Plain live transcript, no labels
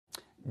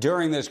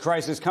During this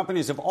crisis,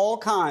 companies of all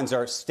kinds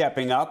are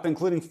stepping up,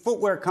 including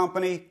footwear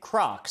company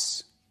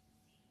Crocs.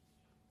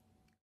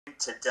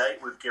 To date,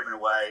 we've given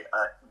away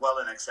well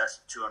in excess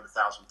of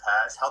 200,000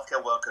 pairs.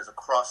 Healthcare workers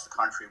across the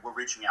country were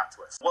reaching out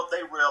to us. What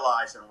they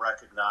realized and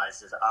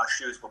recognized is that our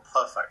shoes were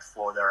perfect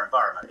for their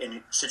environment.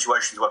 In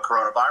situations where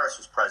coronavirus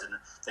was present,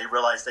 they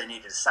realized they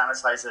needed to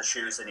sanitize their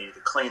shoes, they needed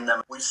to clean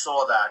them. We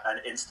saw that and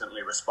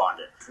instantly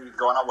responded. You can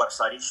go on our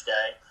website each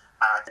day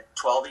at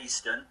 12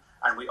 Eastern,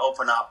 and we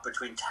open up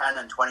between 10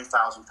 and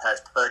 20,000 pairs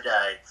per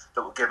day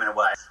that we're giving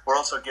away. We're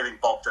also giving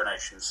bulk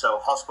donations. So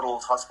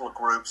hospitals, hospital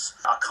groups,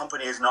 our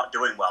company is not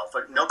doing well,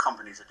 but no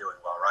companies are doing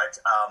well, right?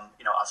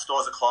 Our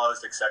stores are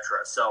closed, etc.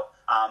 So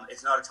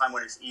it's not a time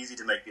when it's easy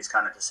to make these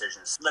kind of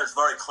decisions. It's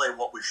very clear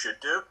what we should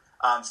do.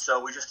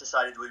 So we just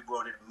decided we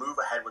wanted to move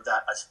ahead with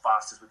that as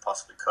fast as we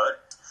possibly could.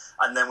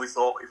 And then we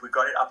thought if we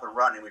got it up and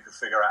running, we could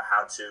figure out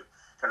how to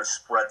kind of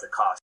spread the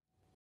cost.